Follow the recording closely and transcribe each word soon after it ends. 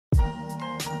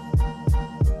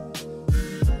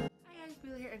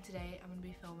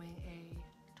filming a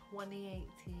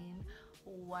 2018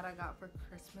 what I got for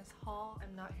Christmas haul.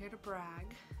 I'm not here to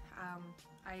brag.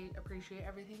 I appreciate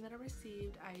everything that I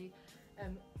received. I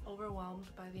am overwhelmed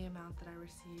by the amount that I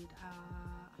received.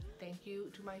 Thank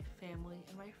you to my family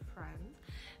and my friends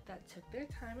that took their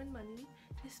time and money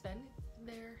to spend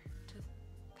their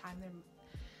time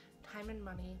and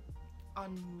money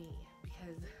on me,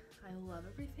 because I love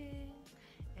everything.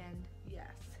 And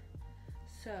yes,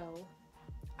 so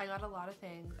I got a lot of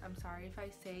things. I'm sorry if I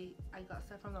say I got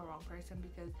stuff from the wrong person,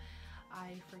 because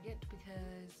I forget,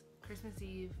 because Christmas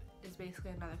Eve is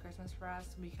basically another Christmas for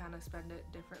us. We kind of spend it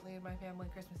differently in my family.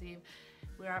 Christmas Eve,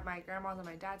 we are at my grandma's and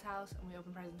my dad's house, and we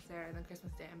open presents there, and then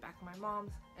Christmas Day I'm back at my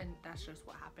mom's, and that's just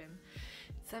what happened.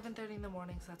 It's 7:30 in the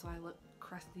morning, so that's why I look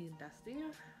crusty and dusty,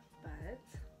 but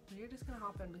we're just gonna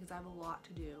hop in because I have a lot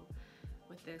to do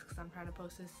with this, because I'm trying to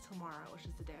post this tomorrow, which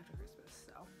is the day after Christmas.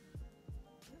 So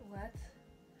let's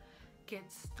get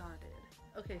started.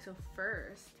 Okay, so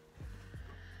first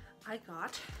I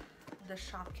got the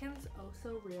Shopkins Oh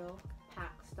So Real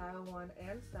pack, style 1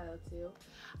 and style 2.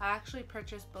 I actually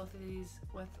purchased both of these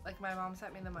with, like, my mom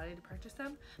sent me the money to purchase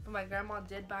them, but my grandma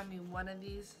did buy me one of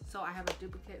these, so I have a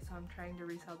duplicate, so I'm trying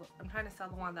to sell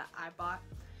the one that I bought.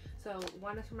 So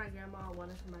one is for my grandma, one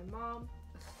is for my mom.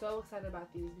 So excited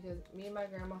about these because me and my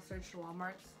grandma searched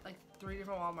Walmart's, like 3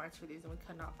 different Walmarts for these, and we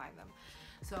could not find them.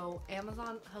 So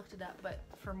Amazon hooked it up, but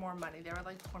for more money. They were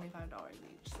like $25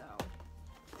 each, so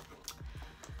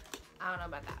I don't know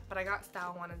about that. But I got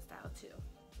style 1 and style 2.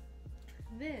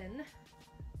 Then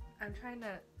I'm trying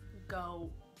to go,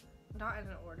 not in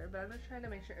an order, but I'm just trying to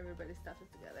make sure everybody's stuff is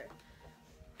together.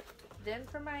 Then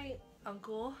for my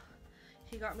uncle,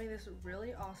 he got me this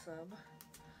really awesome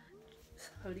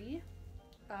hoodie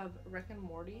of Rick and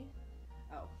Morty.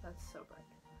 Oh, that's so bright.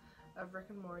 Of Rick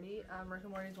and Morty. Rick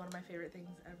and Morty is one of my favorite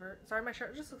things ever. Sorry, my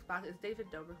shirt just looks black. It's David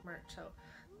Dobrik merch, so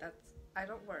that's, I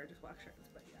don't wear just black shirts,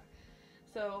 but yeah.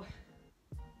 So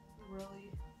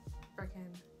really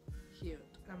freaking cute,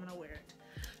 and I'm gonna wear it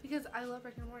because I love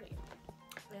Rick and Morty,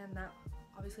 and that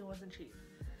obviously wasn't cheap.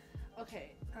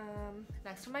 Okay,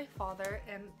 next to my father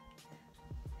and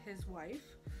his wife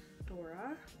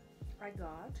Dora, I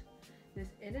got this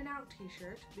In-N-Out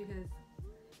t-shirt because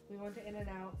we went to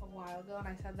In-N-Out a while ago and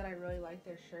I said that I really liked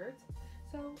their shirts,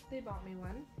 so they bought me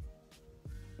one.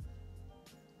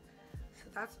 So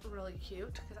that's really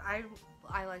cute because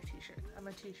I like t-shirts. I'm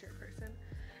a t-shirt person.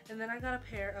 And then I got a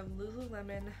pair of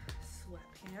Lululemon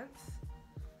sweatpants,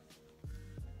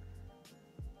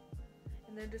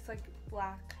 and they're just like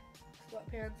black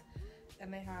sweatpants,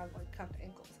 and they have like cuffed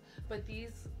ankles. But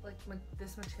these, like,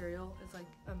 this material is like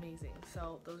amazing,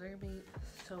 so those are gonna be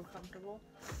so comfortable.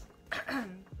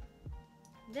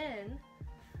 Then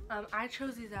I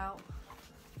chose these out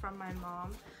from my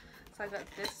mom, so I got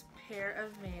this pair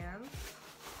of Vans.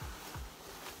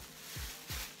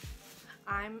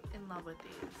 I'm in love with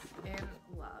these,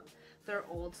 in love. They're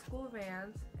old school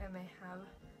Vans, and they have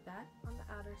that on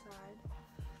the outer side,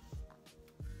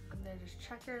 and they're just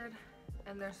checkered,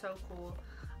 and they're so cool.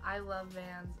 I love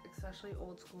Vans, especially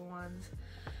old school ones.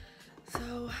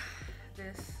 So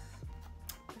this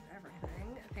is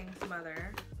everything. Thanks,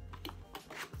 Mother.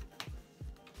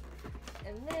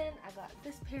 And then I got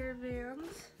this pair of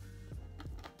Vans,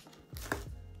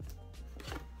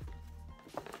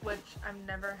 which I've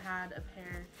never had a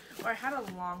pair, or I had a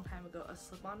long time ago, a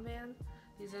slip-on Van.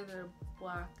 These are the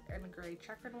black and gray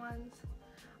checkered ones.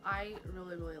 I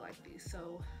really, really like these,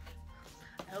 so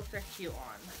I hope they're cute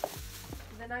on.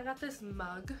 Then I got this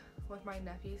mug with my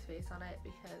nephew's face on it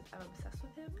because I'm obsessed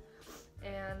with him,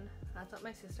 and that's what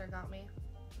my sister got me.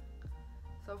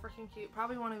 So freaking cute.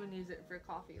 Probably won't even use it for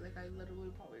coffee. Like, I literally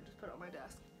probably just put it on my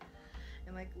desk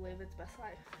and like live its best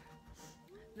life.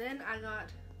 Then I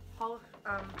got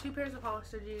 2 pairs of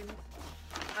Hollister jeans.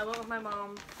 I went with my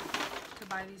mom to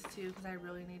buy these 2 because I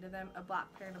really needed them. A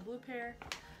black pair and a blue pair.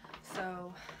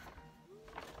 So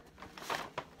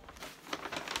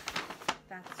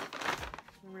that's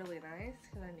really nice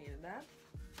because I needed that.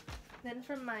 Then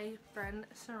from my friend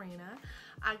Serena,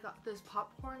 I got this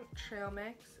popcorn trail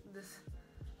mix, this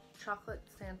chocolate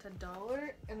Santa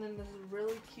dollar, and then this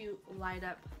really cute light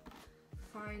up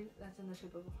sign that's in the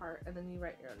shape of a heart, and then you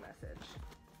write your own message.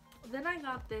 Then I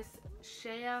got this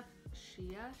Shea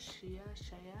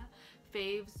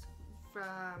Faves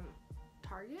from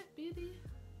Target Beauty,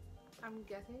 I'm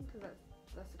guessing, because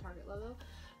that's the Target logo.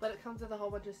 But it comes with a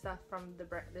whole bunch of stuff from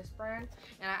this brand,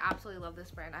 and I absolutely love this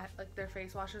brand. Like, their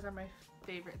face washes are my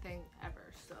favorite thing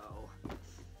ever, so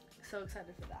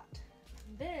excited for that.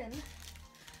 Then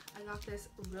I got this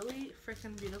really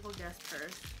freaking beautiful Guess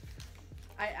purse.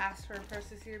 I asked for a purse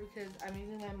this year because I'm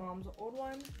using my mom's old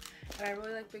one, and I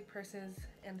really like big purses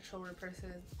and shoulder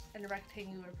purses and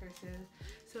rectangular purses.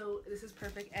 So this is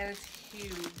perfect, and it's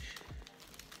huge.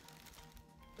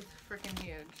 It's freaking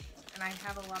huge, and I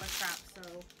have a lot of crap, so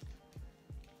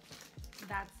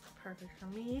that's perfect for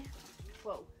me.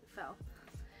 Whoa, it fell.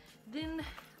 Then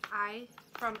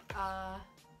from I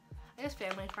guess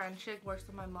family friend, she works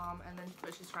with my mom, and then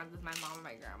but she's friends with my mom and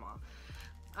my grandma.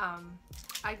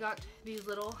 I got these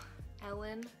little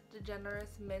Ellen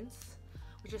DeGeneres mints,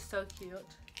 which is so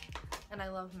cute, and I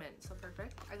love mint, so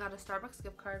perfect. I got a Starbucks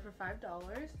gift card for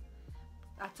 $5.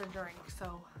 That's a drink,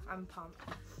 so I'm pumped.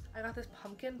 I got this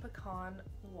pumpkin pecan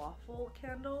waffle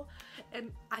candle,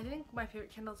 and I think my favorite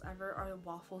candles ever are the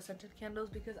waffle scented candles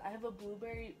because I have a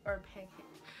blueberry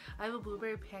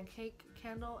pancake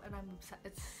candle, and I'm obsessed.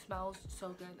 It smells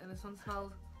so good, and this one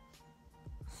smells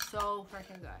so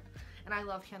freaking good. And I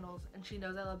love candles, and she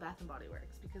knows I love Bath and Body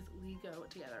Works because we go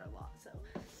together a lot, so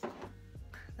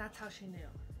that's how she knew.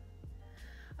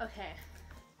 Okay,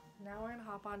 now we're gonna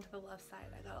hop on to the left side.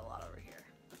 I got a lot over here.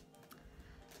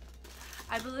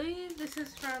 I believe this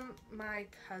is from my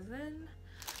cousin.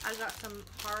 I got some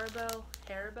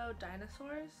Haribo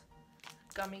dinosaurs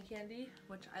gummy candy,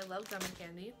 which I love gummy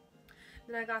candy.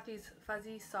 Then I got these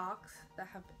fuzzy socks that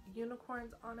have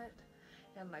unicorns on it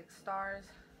and like stars.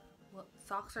 Well,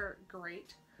 socks are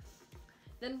great.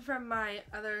 Then from my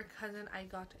other cousin, I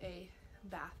got a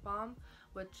bath bomb,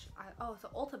 which it's an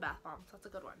Ulta bath bomb, so that's a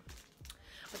good one,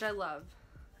 which I love.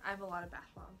 I have a lot of bath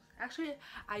bombs. Actually,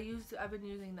 I've been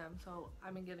using them, so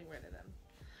I've been getting rid of them.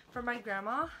 From my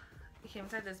grandma, it came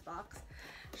inside this box.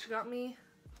 She got me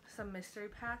some mystery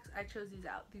packs. I chose these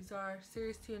out. These are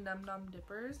Series 2 Num Num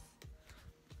Dippers.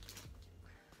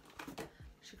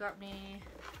 She got me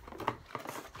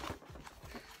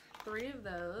 3 of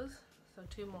those, so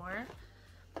 2 more.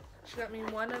 She got me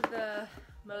one of the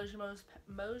Moj Moj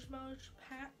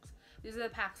packs. These are the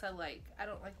packs I like. I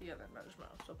don't like the other Moj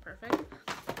Moj, so perfect.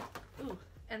 Ooh,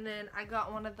 and then I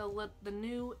got one of the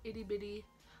new itty bitty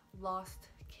Lost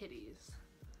Kitties.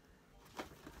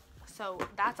 So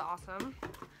that's awesome.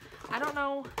 I don't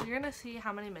know, you're gonna see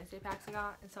how many mystery packs I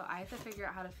got, and so I have to figure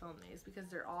out how to film these because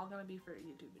they're all gonna be for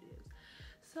YouTube videos.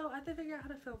 So I have to figure out how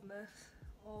to film this,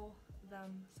 all of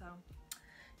them, so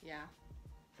yeah.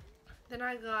 Then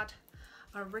I got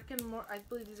a Rick and Morty, I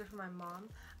believe these are from my mom.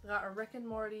 I got a Rick and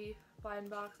Morty blind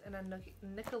box and a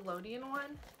Nickelodeon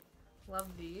one.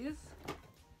 Love these.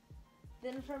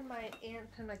 Then from my aunt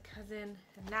and my cousin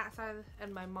and that side,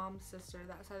 and my mom's sister,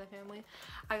 that side of the family,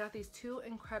 I got these 2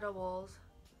 Incredibles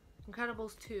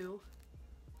 2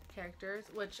 characters,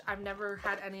 which I've never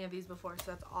had any of these before,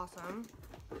 so that's awesome.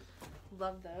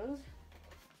 Love those.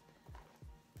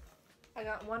 I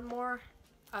got one more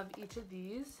of each of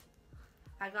these.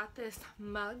 I got this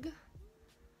mug.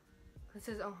 This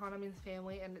says Ohana means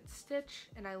family, and it's Stitch,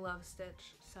 and I love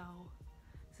Stitch, so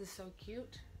this is so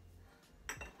cute.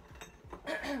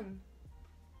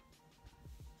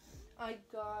 I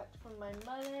got from my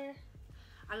mother,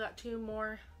 I got 2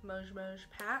 more Moj Moj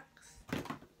packs,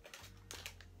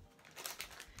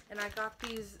 and I got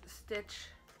these Stitch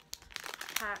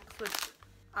packs, which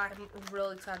I'm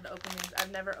really excited to open these.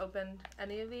 I've never opened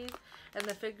any of these, and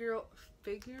the figural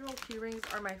key rings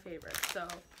are my favorite, so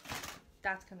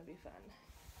that's gonna be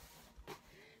fun.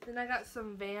 Then I got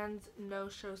some Vans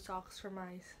no-show socks for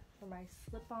my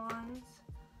slip-ons.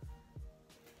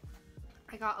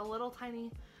 I got a little tiny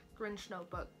Grinch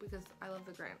notebook because I love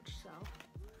the Grinch, so.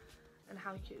 And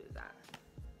how cute is that?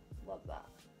 Love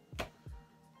that.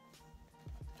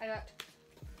 I got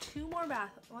 2 more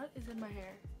what is in my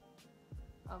hair?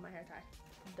 Oh, my hair tie.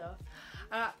 Duh.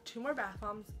 I got 2 more bath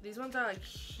bombs. These ones are like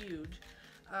huge.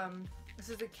 This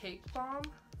is a cake bomb.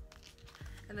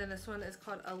 And then this one is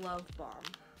called a love bomb.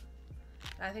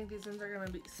 And I think these ones are gonna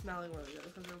be smelling really good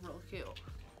because they're real cute.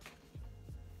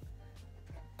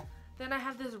 Then I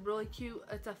have this really cute,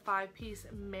 it's a 5-piece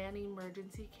man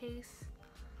emergency case.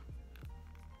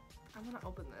 I'm gonna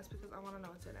open this because I wanna know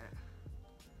what's in it.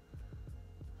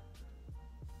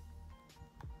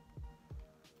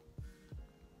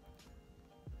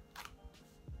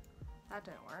 That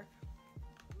didn't work.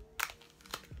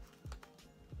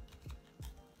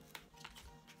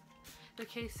 The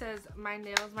case says, my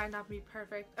nails might not be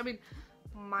perfect. I mean,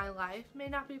 my life may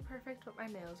not be perfect, but my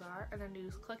nails are. And then you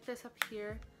just click this up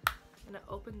here and it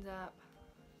opens up.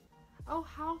 Oh,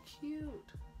 how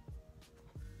cute.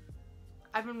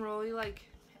 I've been really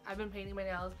I've been painting my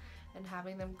nails and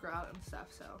having them grow out and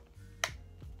stuff, so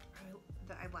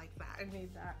I like that. I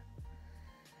need that.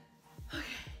 Okay.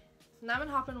 Now I'm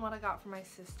gonna hop in what I got from my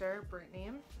sister,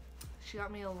 Brittany. She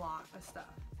got me a lot of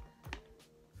stuff.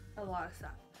 a lot of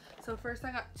stuff. So first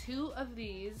I got 2 of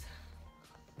these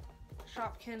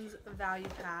Shopkins value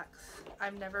packs.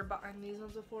 I've never bought these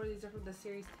ones before. These are from the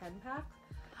Series 10 packs.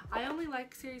 I only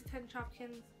like Series 10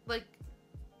 Shopkins, like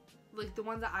the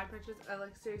ones that I purchased. I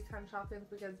like Series 10 Shopkins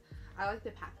because I like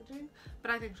the packaging,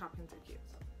 but I think Shopkins are cute.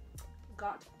 So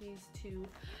got these 2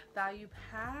 value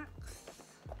packs.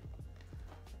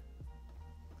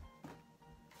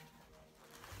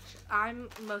 I'm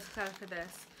most excited for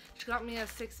this. She got me a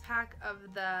 6-pack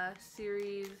of the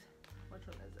series, which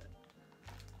one is it?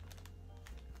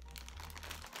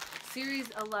 Series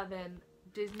 11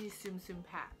 Disney Tsum Tsum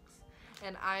packs.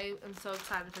 And I am so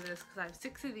excited for this because I have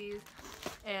 6 of these,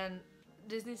 and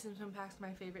Disney Tsum Tsum packs are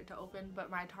my favorite to open, but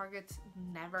my Targets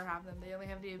never have them. They only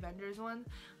have the Avengers one,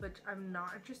 which I'm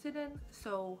not interested in,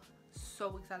 so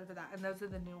excited for that. And those are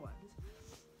the new ones.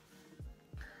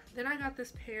 Then I got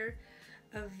this pair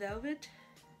of velvet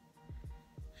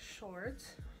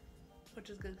shorts, which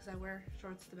is good because I wear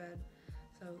shorts to bed.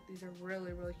 So these are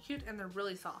really, really cute, and they're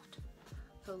really soft.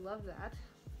 So love that.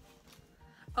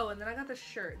 Oh, and then I got this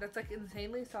shirt that's like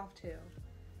insanely soft too.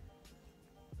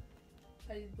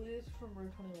 I believe it's from Room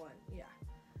 21. Yeah.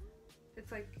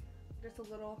 It's like just a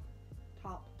little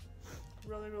top.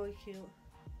 Really, really cute.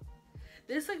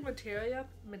 This like material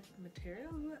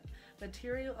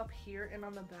up here and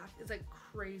on the back is like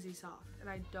crazy soft, and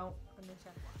I don't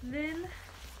understand why. Then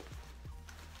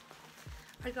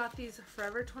I got these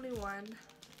Forever 21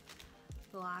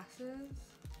 glasses,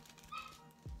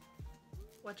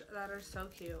 that are so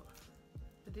cute.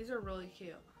 But these are really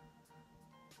cute.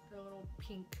 They're little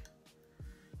pink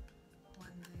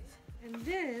onesies. And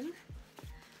then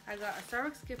I got a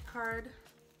Starbucks gift card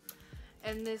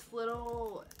and this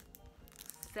little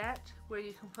set where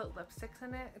you can put lipsticks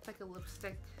in it. It's like a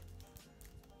lipstick.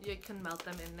 You can melt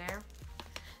them in there.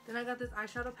 Then I got this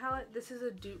eyeshadow palette. This is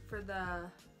a dupe for the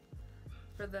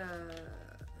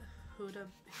Huda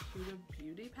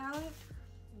Beauty palette.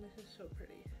 And this is so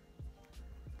pretty.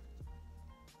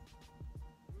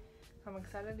 I'm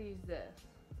excited to use this.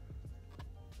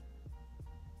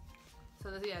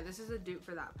 So this, yeah, this is a dupe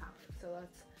for that palette. So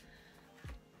that's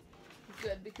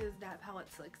good because that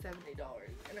palette's like $70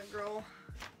 and a girl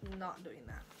not doing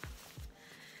that.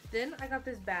 Then I got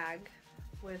this bag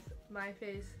with my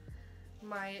face,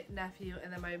 my nephew,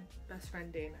 and then my best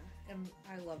friend Dana. And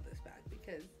I love this bag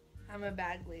because I'm a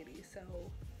bag lady, so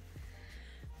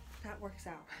that works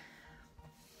out.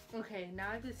 Okay, now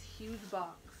I have this huge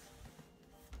box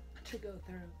to go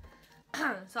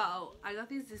through. So I got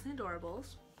these Disney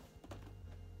Adorables,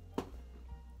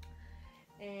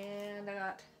 and I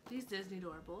got these Disney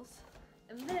Adorables,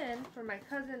 and then for my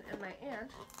cousin and my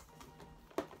aunt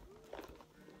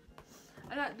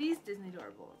I got these Disney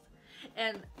Adorables.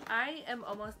 And I am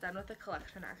almost done with the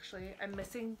collection actually. I'm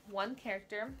missing one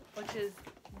character, which is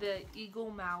the Eagle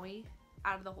Maui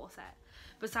out of the whole set,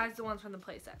 besides the ones from the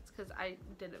play sets because I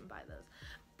didn't buy those.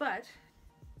 But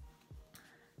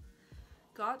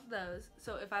got those,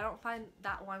 so if I don't find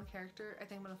that one character, I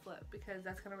think I'm gonna flip because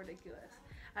that's kind of ridiculous.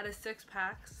 Out of 6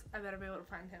 packs, I better be able to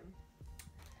find him.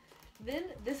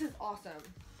 Then this is awesome.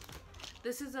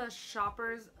 This is a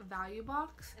shopper's value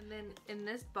box, and then in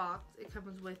this box it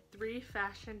comes with 3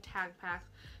 fashion tag packs,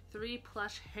 3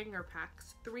 plush hanger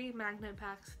packs, 3 magnet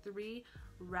packs, 3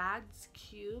 Rads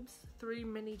cubes, 3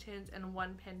 mini tins, and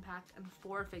 1 pin pack, and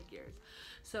 4 figures.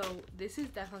 So this is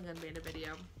definitely gonna be in a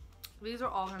video. These are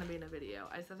all going to be in a video.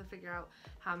 I just have to figure out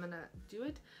how I'm going to do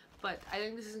it. But I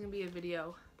think this is going to be a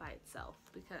video by itself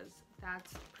because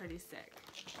that's pretty sick.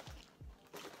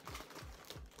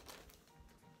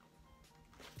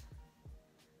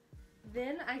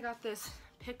 Then I got this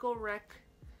Pickle Rick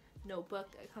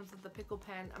notebook. It comes with the pickle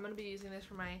pen. I'm going to be using this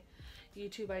for my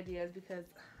YouTube ideas because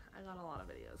I got a lot of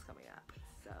videos coming up.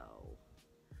 So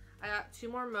I got 2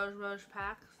 more Moj Moj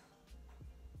packs.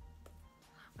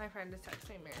 My friend just texted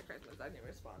me Merry Christmas. I didn't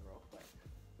respond real quick.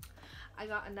 I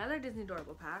got another Disney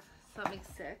Adorable pack, so that makes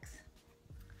 6.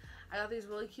 I got these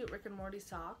really cute Rick and Morty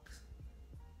socks.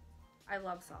 I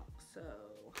love socks, so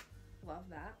love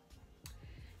that.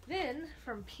 Then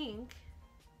from Pink,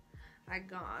 I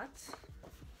got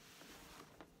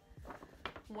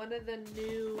one of the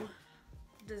new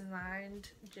designed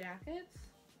jackets.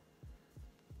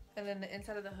 And then the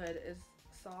inside of the hood is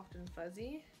soft and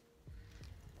fuzzy.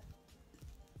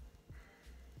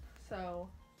 So,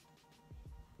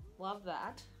 love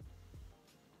that.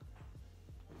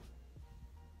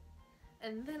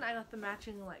 And then I got the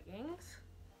matching leggings.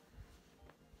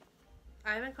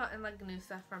 I haven't gotten like new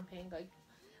stuff from Pink, like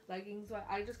leggings.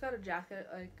 I just got a jacket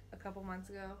like a couple months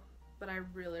ago, but I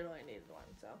really, really needed one.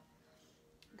 So,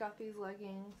 got these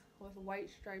leggings with white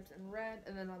stripes and red,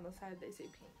 and then on the side they say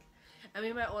pink. And me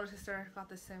and my older sister got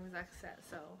the same exact set,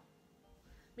 so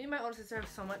me and my older sister have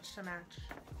so much to match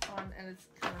on, and it's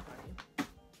kind of funny.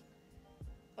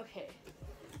 Okay,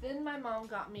 then my mom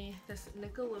got me this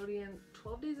Nickelodeon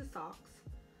 12 Days of Socks,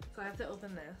 so I have to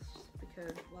open this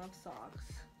because I love socks.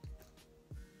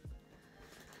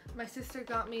 My sister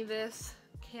got me this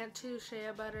Cantu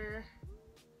Shea Butter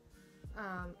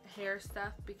hair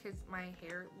stuff because my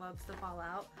hair loves to fall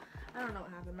out. I don't know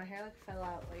what happened. My hair like fell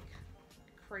out like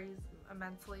crazy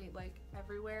immensely, like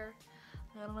everywhere.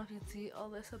 I don't know if you can see all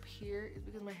this up here is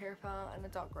because my hair fell out and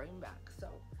it's all growing back, so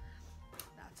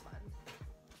that's fun.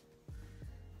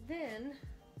 Then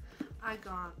I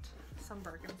got some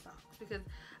Birkenstocks because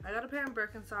I got a pair of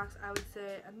Birkenstocks, I would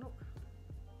say, I don't know,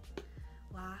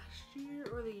 last year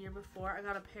or the year before. I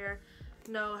got a pair,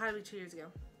 no, it had to be 2 years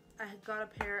ago. I got a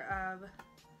pair of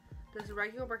just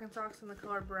regular Birkenstocks in the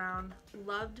color brown.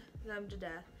 Loved them to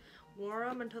death. Wore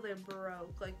them until they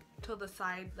broke, like till the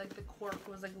side, like the cork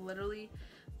was like literally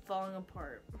falling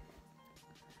apart.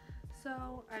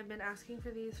 So I've been asking for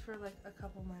these for like a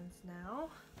couple months now.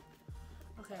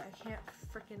 Okay, I can't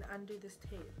freaking undo this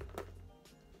tape.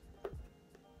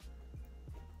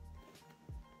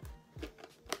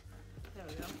 There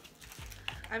we go.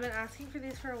 I've been asking for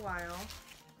these for a while.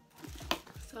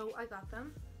 So I got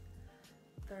them.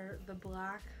 They're the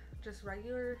black, just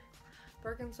regular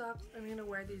Birkenstocks. I'm going to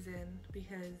wear these in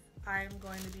because I'm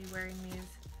going to be wearing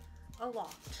these a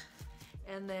lot.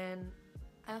 And then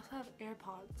I also have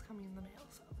AirPods coming in the mail,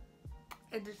 so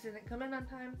it just didn't come in on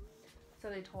time, so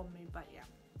they told me, but yeah.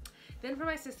 Then for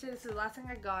my sister, this is the last thing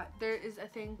I got. There is a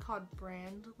thing called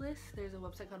Brandless. There's a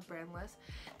website called Brandless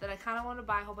that I kind of want to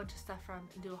buy a whole bunch of stuff from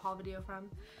and do a haul video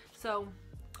from. So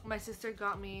my sister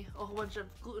got me a whole bunch of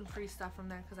gluten-free stuff from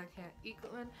there because I can't eat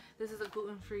gluten. This is a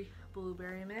gluten-free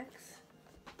blueberry mix.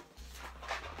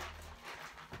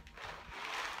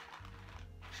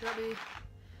 She got me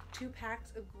 2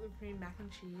 packs of gluten-free mac and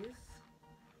cheese.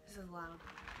 This is loud.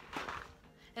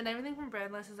 And everything from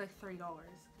Brandless is like $3.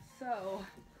 So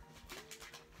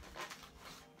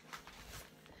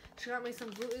she got me some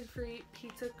gluten-free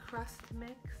pizza crust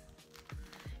mix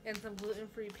and some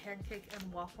gluten-free pancake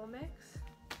and waffle mix.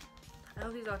 I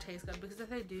hope these all taste good because if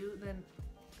they do, then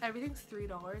everything's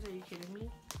 $3. Are you kidding me?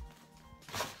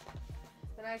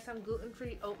 Then I have some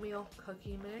gluten-free oatmeal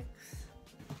cookie mix,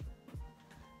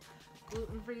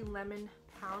 gluten-free lemon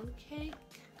pound cake,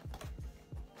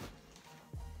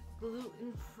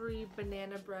 gluten-free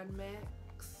banana bread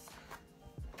mix,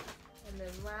 and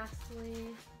then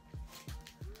lastly,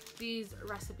 these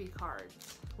recipe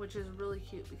cards, which is really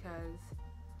cute because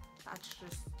that's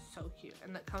just so cute,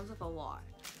 and it comes with a lot.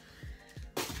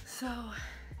 So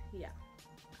yeah,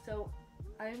 so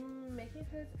I'm making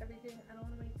sure it's everything. I don't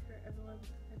want to make sure everyone's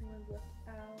left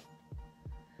out.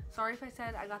 Sorry if I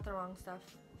said I got the wrong stuff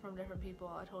from different people.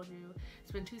 I told you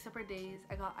it's been 2 separate days.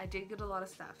 I did get a lot of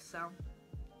stuff, so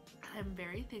I'm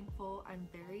very thankful. I'm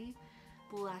very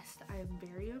blessed. I'm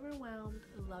very overwhelmed.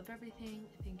 I love everything.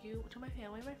 Thank you to my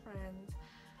family, my friends.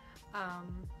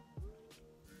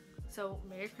 So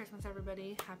Merry Christmas,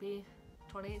 everybody. Happy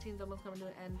 2018 is almost coming to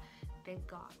an end. Thank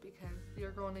God, because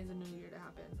your girl needs a new year to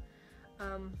happen.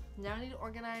 Now I need to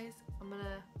organize. I'm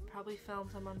gonna probably film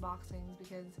some unboxings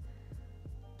because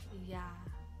yeah,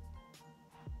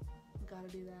 gotta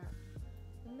do that.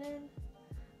 And then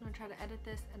I'm gonna try to edit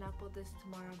this and upload this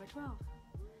tomorrow by 12.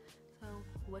 So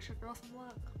wish your girl some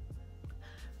luck.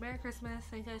 Merry Christmas.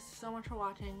 Thank you guys so much for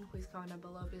watching. Please comment down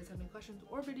below if you guys have any questions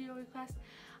or video requests.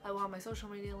 I will have my social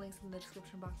media links in the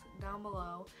description box down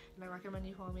below, and I recommend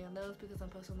you follow me on those because I'm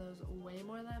posting those way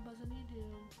more than I post on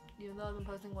YouTube, even though I've been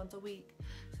posting once a week.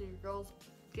 So your girl's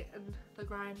getting the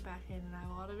grind back in, and I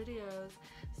have a lot of videos,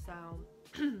 so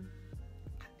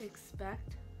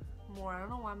expect more. I don't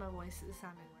know why my voice is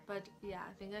sounding weird, but yeah,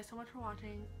 thank you guys so much for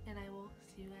watching, and I will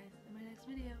see you guys in my next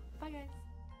video. Bye guys.